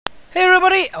Hey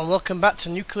everybody, and welcome back to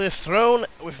Nuclear Throne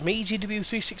with me,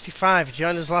 GW365. You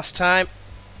joined us last time.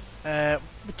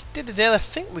 We did a daily. I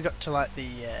think we got to like the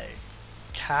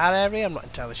car area. I'm not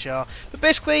entirely sure, but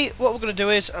basically, what we're going to do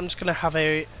is I'm just going to have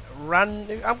a I'm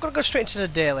going to go straight into the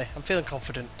daily. I'm feeling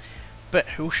confident. But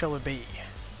who shall we be?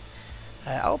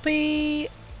 I'll be.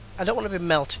 I don't want to be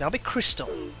melting. I'll be Crystal.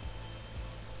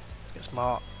 Gets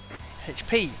more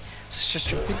HP. So let's just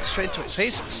jump straight into it. So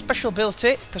his special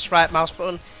ability: press right mouse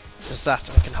button. Does that,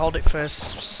 and I can hold it for a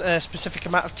specific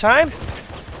amount of time.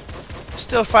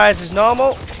 Still fires as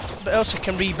normal, but also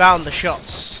can rebound the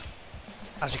shots,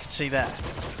 as you can see there.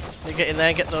 You get in there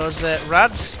and get those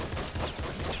rads,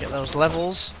 to get those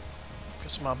levels, get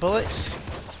some more bullets.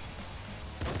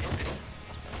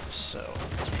 So,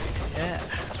 yeah.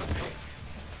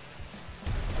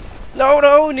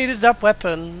 No, needed that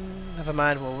weapon. Never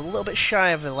mind, we're a little bit shy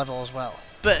of the level as well.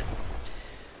 But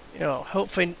you know,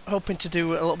 hoping to do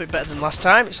a little bit better than last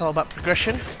time. It's all about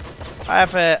progression. I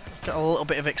have got a little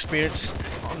bit of experience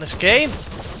on this game.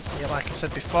 Yeah, like I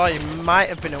said before, you might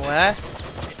have been aware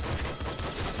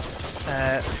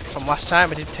from last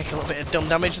time I did take a little bit of dumb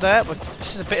damage there, but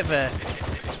this is a bit of a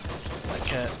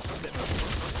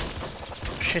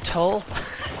shithole.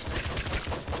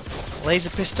 Laser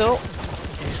pistol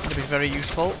is going to be very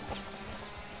useful.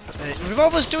 But the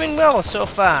revolver's doing well so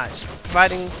far. It's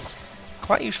providing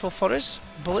quite useful for us.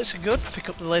 Bullets are good. Pick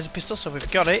up the laser pistol, so we've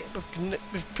got it.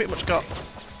 We've pretty much got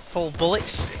full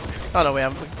bullets. Oh no, we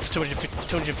haven't. It's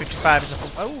 255 is a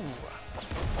full. Oh,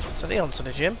 steady on to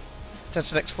the gym. Turn to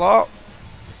the next floor.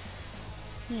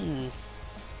 I'm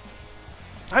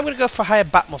going to go for higher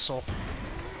back muscle.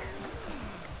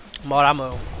 More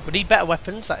ammo. We need better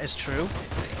weapons. That is true.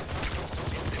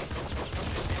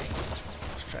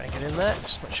 Let's try and get in there.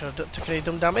 Just make sure I don't take any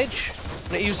dumb damage.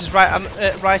 And it uses right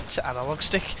analog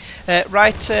stick,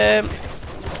 right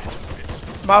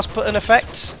mouse button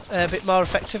effect a bit more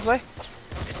effectively.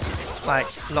 Like,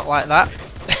 not like that.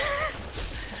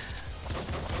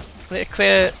 We need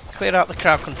to clear out the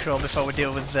crowd control before we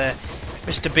deal with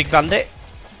Mr. Big Bandit.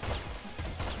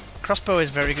 Crossbow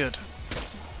is very good.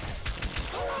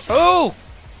 Oh!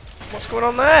 What's going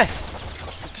on there?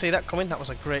 Didn't see that coming. That was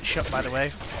a great shot, by the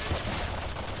way.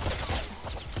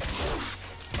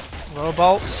 Low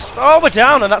bolts. Oh, we're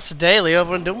down, and that's the daily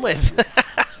over and done with.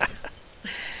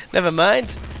 Never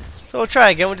mind. So we'll try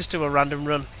again. We'll just do a random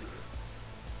run.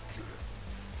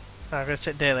 I'm going to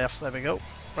take daily off. There we go.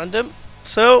 Random.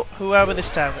 So, who are we this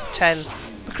time? At 10.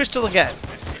 The Crystal again.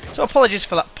 So apologies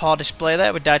for that poor display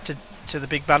there. We died to the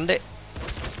Big Bandit.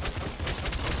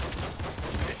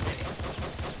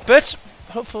 But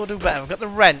hopefully we'll do better. We've got the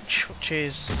wrench, which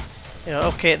is, you know,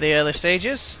 okay at the early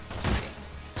stages.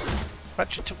 I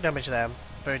actually took damage there. I'm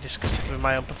very disgusted with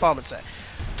my own performance there.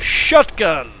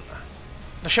 Shotgun!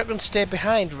 The shotgun stayed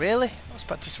behind, really? I was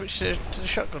about to switch to the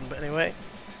shotgun, but anyway.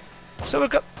 So we're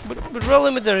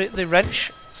rolling with the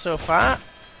wrench so far.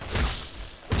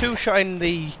 Two-shotting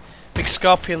the big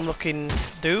scorpion looking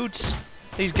dudes.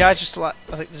 These guys just like,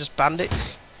 I think they're just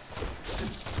bandits.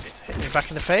 Hitting you back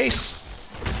in the face.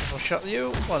 Double shot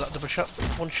you. Well, not double shot.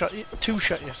 One shot you. Two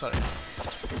shot you, sorry.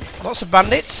 Lots of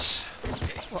bandits.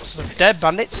 Lots of dead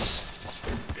bandits.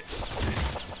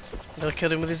 Nearly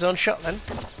killed him with his own shot then.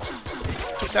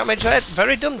 Took damage there.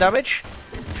 Very dumb damage.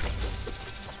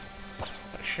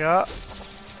 Shot.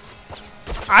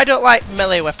 I don't like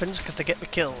melee weapons because they get me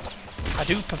killed. I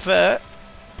do prefer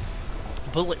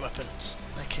bullet weapons.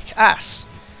 They kick ass.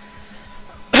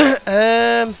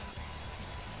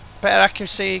 Better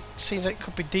accuracy seems like it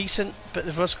could be decent, but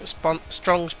they've also got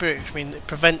strong spirit, which means it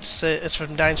prevents us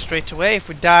from dying straight away. If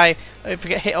we die, if we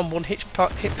get hit on one hit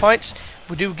point,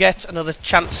 we do get another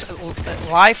chance at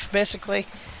life, basically,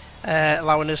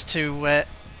 allowing us to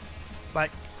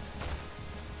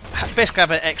basically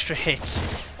have an extra hit,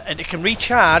 and it can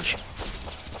recharge.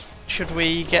 Should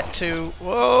we get to?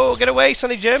 Whoa! Get away,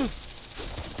 Sonny Jim!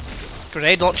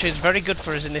 Grenade launcher is very good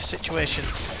for us in this situation.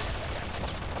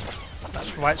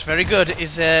 That's why it's very good,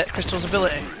 is Crystal's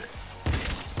ability.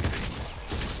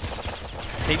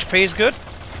 HP is good.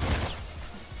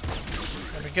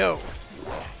 There we go.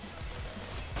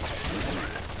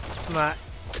 My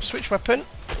switch weapon,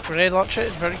 grenade launcher,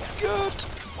 is very good.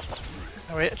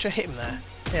 Oh wait, actually hit him there.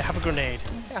 Yeah, have a grenade.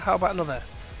 Yeah, how about another?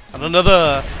 And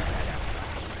another!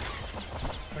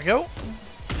 There we go.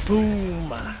 Boom!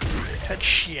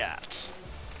 Headshot.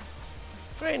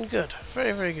 Very good.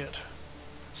 Very, very good.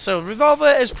 So,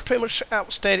 revolver has pretty much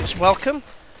outstayed its welcome.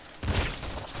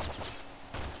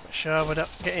 Make sure we're not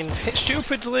getting hit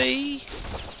stupidly.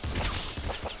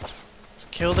 Let's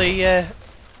kill the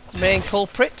main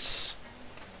culprits.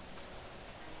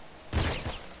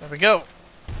 we go.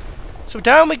 So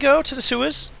down we go to the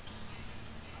sewers.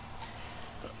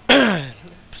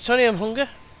 Plutonium hunger.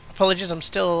 Apologies, I'm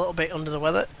still a little bit under the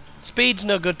weather. Speed's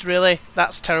no good really.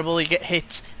 That's terrible. You get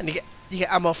hit and you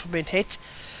get ammo from being hit.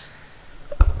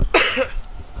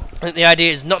 I think the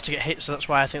idea is not to get hit, so that's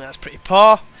why I think that's pretty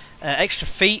poor. Extra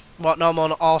feet, what normal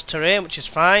on all terrain, which is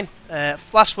fine.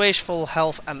 Last wish, full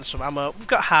health, and some ammo. We've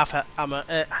got half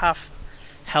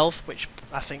health, which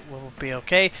I think will be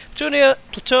okay.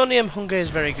 Plutonium hunger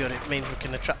is very good. It means we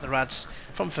can attract the rads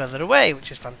from further away,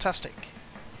 which is fantastic.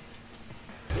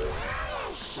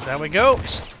 So there we go.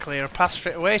 Just clear a path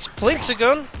straight away. Splinter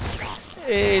gun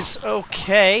is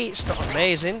okay. It's not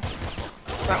amazing.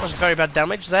 That was very bad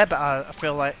damage there, but I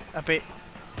feel like a bit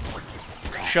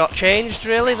shortchanged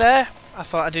really there. I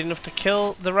thought I did enough to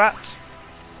kill the rat,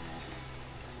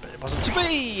 but it wasn't to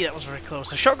be. That was very close.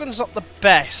 The shotgun's not the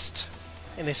best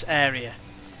in this area.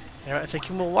 You're right,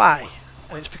 thinking, well, why?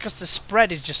 And it's because the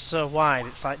spread is just so wide.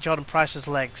 It's like Jordan Price's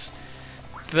legs.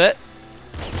 But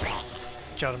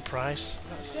Jordan Price,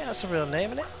 that's a real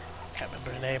name, isn't it? Can't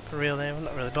remember her real name. I'm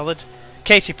not really bothered.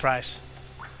 Katie Price,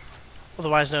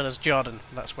 otherwise known as Jordan.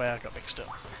 That's where I got mixed up.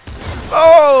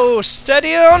 Oh,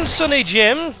 steady on, Sonny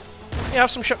Jim. You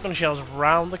have some shotgun shells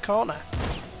round the corner.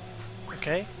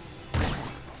 Okay. I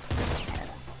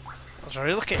was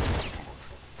very lucky.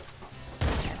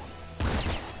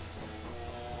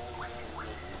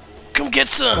 Come get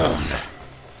some!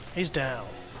 He's down.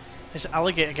 These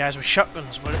alligator guys with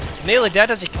shotguns were nearly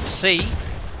dead, as you can see.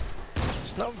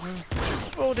 It's not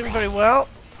boding very well.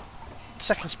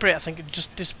 Second sprint, I think it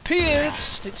just disappeared.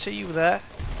 Didn't see you there.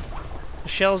 The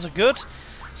shells are good.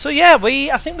 So yeah,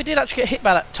 I think we did actually get hit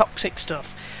by that toxic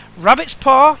stuff. Rabbit's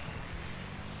Paw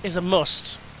is a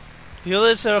must. The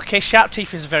others are okay. Shark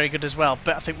Teeth is very good as well,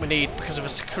 but I think we need, because of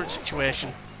a current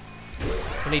situation,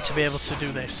 we need to be able to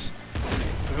do this.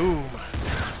 Boom.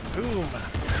 Boom.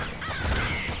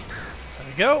 There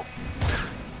we go.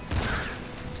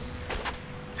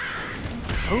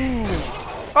 Boom.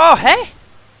 Oh, hey!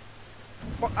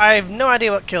 Well, I have no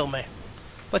idea what killed me.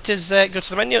 Let us go to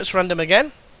the menu. It's random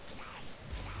again.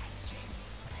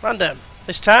 Random.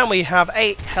 This time we have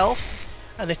 8 health,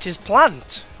 and it is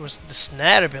Plant, who has the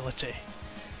snare ability.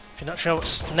 If you're not sure what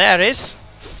snare is,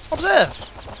 observe.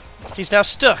 He's now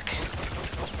stuck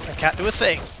and can't do a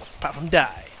thing apart from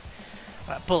die.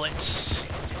 Right, bullets.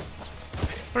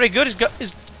 Very good. He's got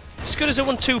as good as a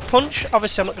 1-2 punch.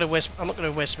 Obviously, I'm not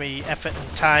going to waste my effort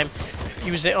and time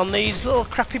using it on these little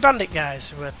crappy bandit guys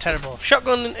who are terrible.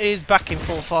 Shotgun is back in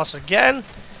full force again.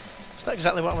 It's not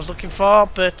exactly what I was looking for,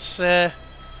 but I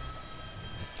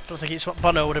don't think it's what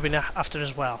Bono would have been after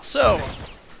as well. So,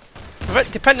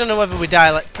 depending on whether we die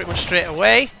like pretty much straight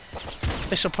away,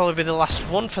 this will probably be the last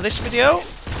one for this video.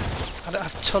 I don't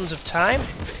have tons of time,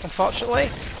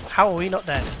 unfortunately. How are we not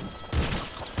dead?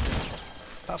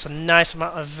 That's a nice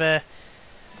amount of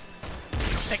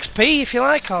XP, if you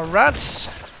like, or rads.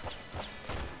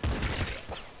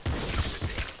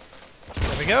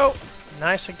 There we go.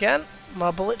 Nice again.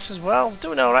 More bullets as well.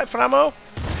 Doing alright for ammo.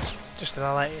 Just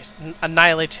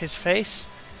annihilate his face.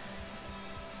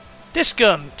 Disc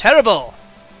gun. Terrible.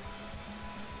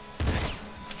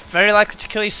 Very likely to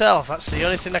kill yourself. That's the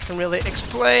only thing I can really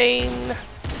explain.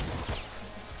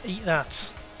 Eat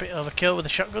that. Bit overkill with the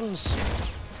shotguns.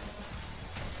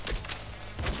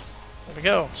 There we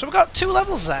go. So we've got 2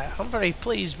 levels there. I'm very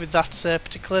pleased with that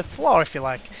particular floor, if you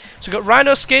like. So we've got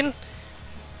Rhino Skin.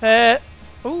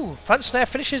 Plant Snare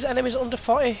finishes enemies under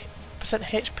 40%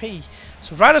 HP.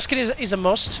 So Rhino Skin is a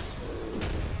must.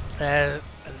 And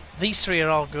these 3 are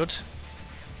all good.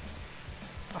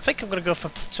 I think I'm going to go for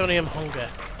Plutonium Hunger.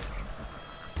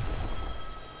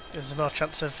 There's more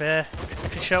chance of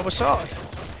making sure we're sorted.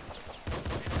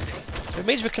 It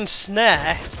means we can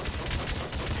snare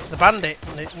the bandit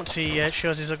once he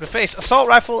shows his ugly face. Assault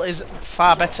Rifle is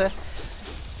far better.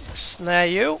 Snare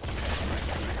you.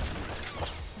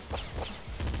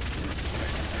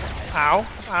 Ow.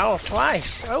 Ow,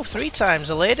 twice. Oh, 3 times,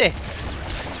 a lady.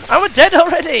 And we're dead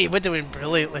already! We're doing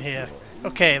brilliantly here.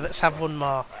 Okay, let's have one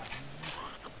more.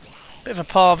 Bit of a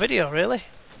poor video, really.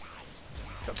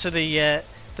 Got to the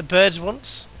birds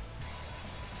once.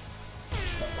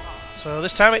 So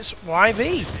this time it's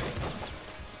YV.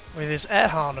 With his air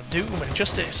horn of doom and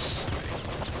justice.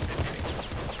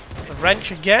 The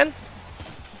wrench again.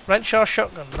 Wrench or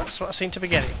shotgun, that's what I seem to be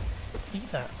getting. Eat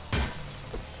that.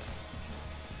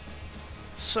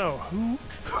 So,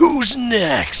 who's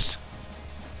next?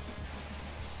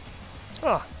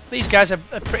 Oh, these guys are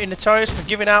pretty notorious for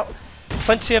giving out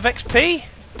plenty of XP,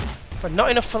 but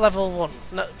not enough for level 1.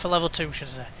 Not for level 2, should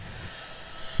I say.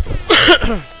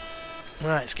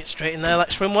 Right, let's get straight in there like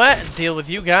swimwear and deal with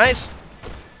you guys.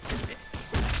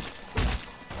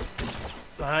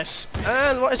 Nice.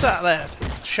 And what is that there?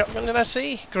 Shotgun, did I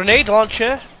see? Grenade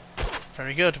launcher.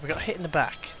 Very good. We got hit in the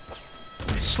back.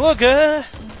 Slugger.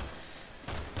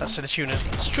 That's to the tune of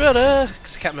Strutter,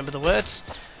 because I can't remember the words.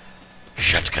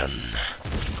 Shotgun.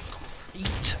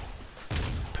 Eat.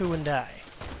 Poo and die.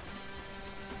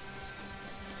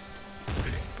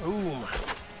 Boom.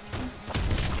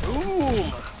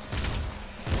 Boom.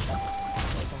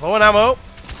 Low on ammo.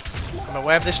 I'm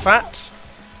aware of this fact.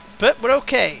 But we're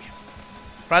okay.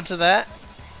 Rads are there.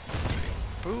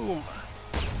 Boom.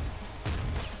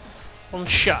 One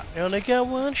shot. You only got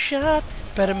one shot.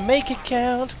 Better make it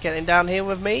count. Getting down here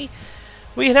with me.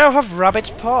 We now have Rabbit's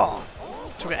Paw.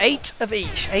 So we've got 8 of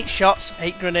each. 8 shots,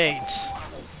 8 grenades.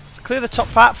 Let's clear the top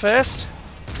part first.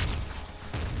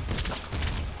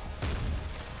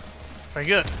 Very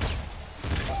good.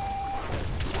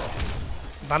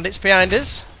 Bandits behind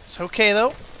us. It's okay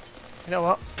though. You know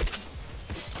what?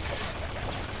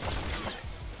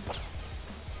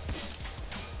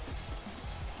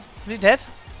 Is he dead?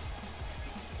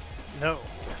 No.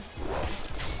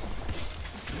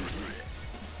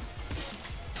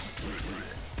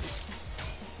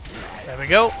 There we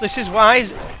go. This is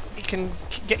wise. You can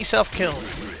get yourself killed.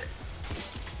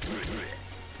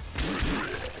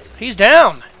 He's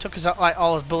down. Took us out like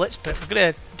all his bullets, but we're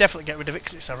gonna definitely get rid of it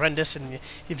because it's horrendous, and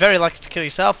you're very likely to kill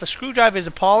yourself. The screwdriver is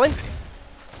appalling.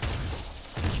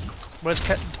 Words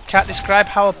can't describe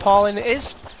how appalling it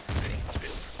is.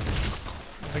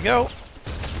 There we go.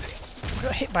 We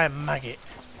got hit by a maggot.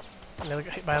 And then we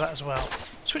got hit by that as well.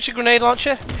 Switch to grenade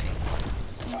launcher.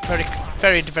 Very,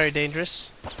 very, very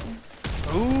dangerous.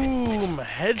 Boom!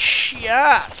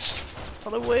 Headshot for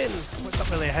the win. Well, it's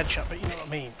not really a headshot, but you know what I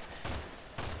mean.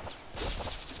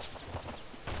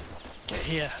 Get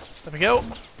here. There we go.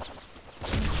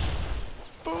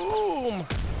 Boom!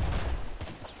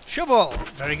 Shovel!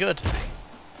 Very good.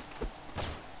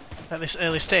 At this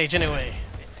early stage, anyway.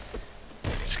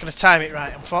 Just gonna time it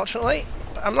right, unfortunately.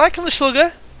 But I'm liking the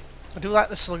slugger. I do like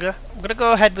the slugger. I'm gonna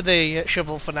go ahead with the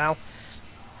shovel for now.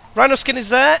 Rhino skin is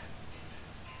there.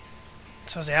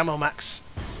 So is the ammo max.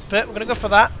 But we're gonna go for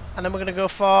that, and then we're gonna go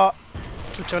for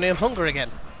plutonium hunger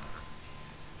again.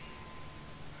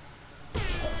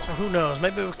 So who knows?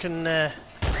 Maybe we can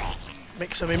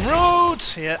make some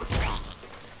inroads here.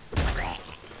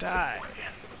 Die.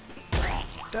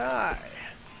 Die.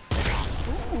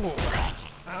 Ooh.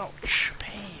 Ouch.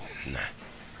 Pain.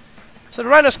 So the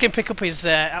rhino skin pickup is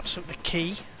absolutely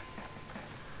key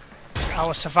to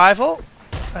our survival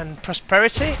and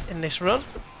prosperity in this run.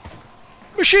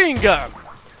 Machine gun!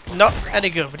 Not any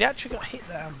good, but he actually got hit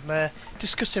there. I'm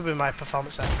disgusted with my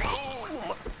performance there.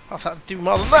 Boom. I thought I'd do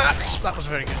more than that. That was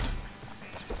very good.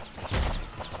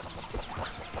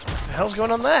 What the hell's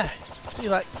going on there? Is he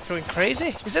like going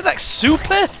crazy? Is it like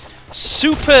super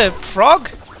frog?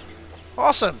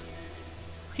 Awesome.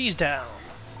 He's down.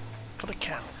 For the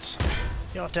count.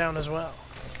 You're down as well.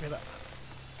 Give me that.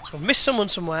 So we've missed someone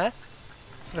somewhere.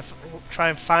 I'm going to try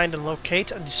and find and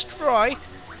locate and destroy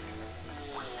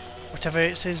whatever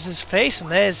it says his face, and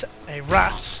there's a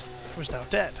rat who's now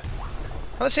dead.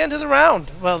 And that's the end of the round.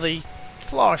 Well, the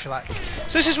floor, if you like.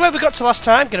 So this is where we got to last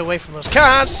time. Get away from those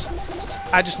cars.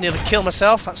 I just nearly killed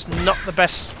myself. That's not the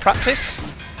best practice.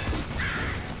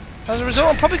 As a result,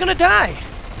 I'm probably going to die.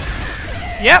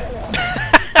 Yep.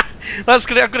 I'm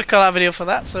going to call out a video for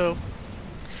that. So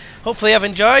hopefully you've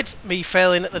enjoyed me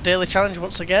failing at the daily challenge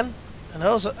once again. And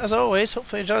as always,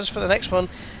 hopefully you join us for the next one.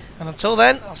 And until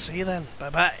then, I'll see you then.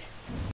 Bye-bye.